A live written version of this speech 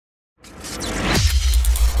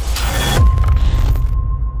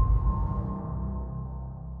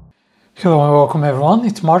Hello and welcome everyone,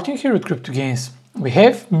 it's Martin here at Crypto Gains. We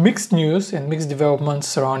have mixed news and mixed developments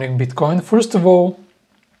surrounding Bitcoin. First of all,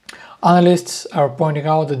 analysts are pointing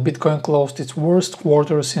out that Bitcoin closed its worst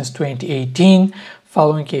quarter since 2018,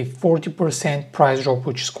 following a 40% price drop,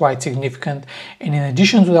 which is quite significant. And in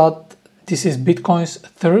addition to that, this is Bitcoin's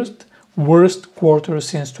third worst quarter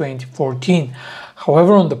since 2014.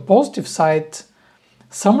 However, on the positive side,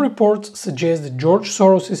 some reports suggest that George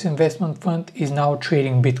Soros' investment fund is now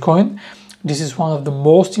trading Bitcoin. This is one of the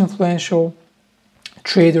most influential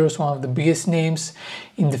traders, one of the biggest names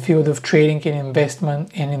in the field of trading and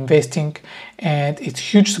investment and investing, and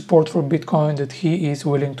it's huge support for Bitcoin that he is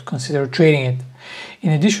willing to consider trading it.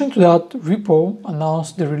 In addition to that, Ripple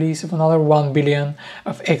announced the release of another 1 billion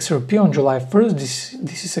of XRP on July 1st.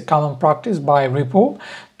 This is a common practice by Ripple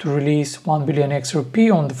to release 1 billion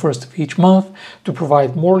XRP on the first of each month to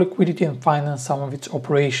provide more liquidity and finance some of its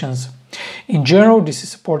operations. In general, this is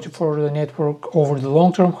supportive for the network over the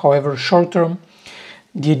long term. However, short term,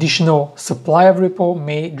 the additional supply of Ripple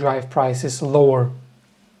may drive prices lower.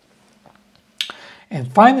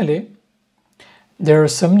 And finally, there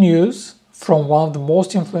is some news from one of the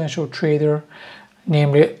most influential trader,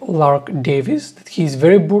 namely Lark Davis, that he is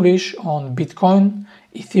very bullish on Bitcoin,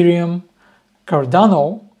 Ethereum,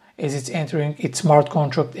 Cardano, as it's entering its smart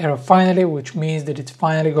contract era finally, which means that it's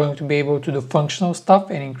finally going to be able to do functional stuff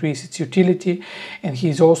and increase its utility. And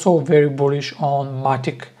he's also very bullish on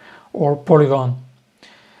MATIC or Polygon.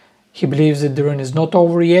 He believes that the run is not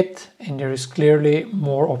over yet and there is clearly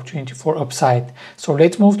more opportunity for upside. So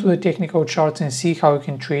let's move to the technical charts and see how you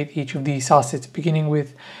can trade each of these assets, beginning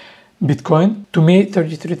with Bitcoin. To me,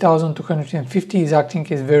 33,250 is acting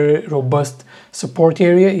as very robust support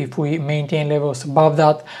area. If we maintain levels above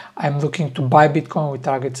that, I'm looking to buy Bitcoin with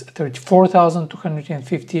targets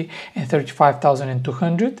 34,250 and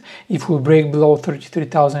 35,200. If we break below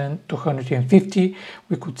 33,250,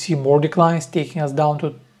 we could see more declines, taking us down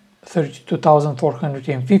to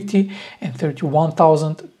 32,450 and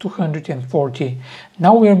 31,240.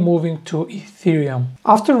 Now we are moving to Ethereum.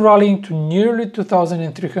 After rallying to nearly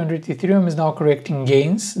 2,300, Ethereum is now correcting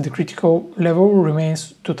gains. The critical level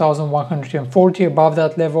remains 2,140. Above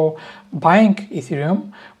that level, buying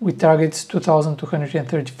Ethereum with targets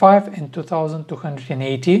 2,235 and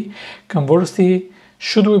 2,280. Conversely,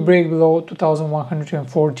 should we break below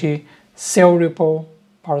 2,140, sell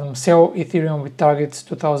Ethereum with targets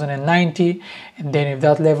 2090, and then if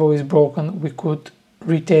that level is broken, we could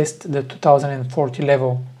retest the 2040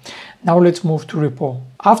 level. Now let's move to Ripple.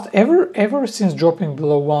 Ever since dropping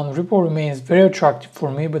below 1, Ripple remains very attractive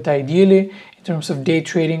for me, but ideally, in terms of day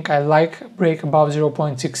trading, I like break above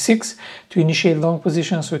 0.66 to initiate long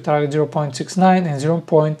positions with target 0.69 and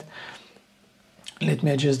let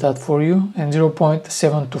me adjust that for you, and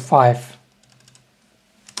 0.725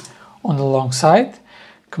 on the long side.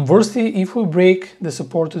 Conversely, if we break the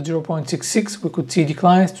support at 0.66, we could see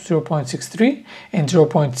declines to 0.63 and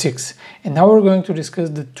 0.6. And now we're going to discuss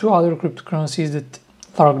the two other cryptocurrencies that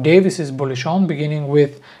Lark Davis is bullish on, beginning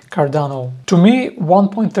with Cardano. To me,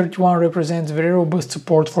 1.31 represents very robust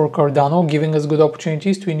support for Cardano, giving us good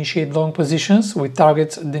opportunities to initiate long positions with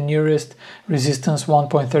targets at the nearest resistance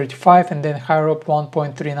 1.35 and then higher up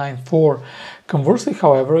 1.394. Conversely,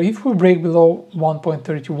 however, if we break below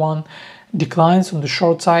 1.31, declines on the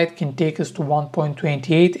short side can take us to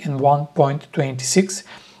 1.28 and 1.26,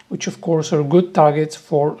 which of course are good targets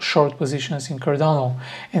for short positions in Cardano.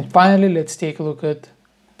 And finally, let's take a look at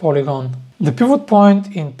Polygon. The pivot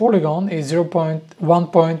point in Polygon is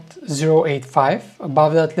 1.085.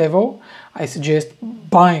 Above that level, I suggest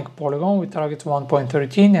buying Polygon with targets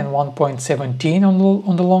 1.13 and 1.17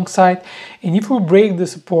 on the long side. And if we break the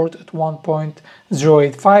support at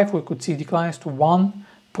 1.085, we could see declines to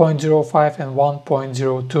 1.05 and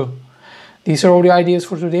 1.02. These are all the ideas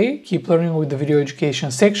for today. Keep learning with the video education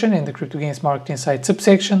section and the Crypto Gains Market Insight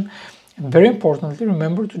subsection. And very importantly,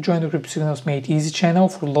 remember to join the Crypto Signals Made Easy channel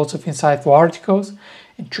for lots of insightful articles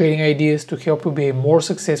and trading ideas to help you be a more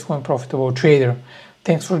successful and profitable trader.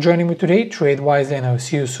 Thanks for joining me today. Trade wisely and I'll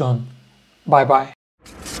see you soon. Bye bye.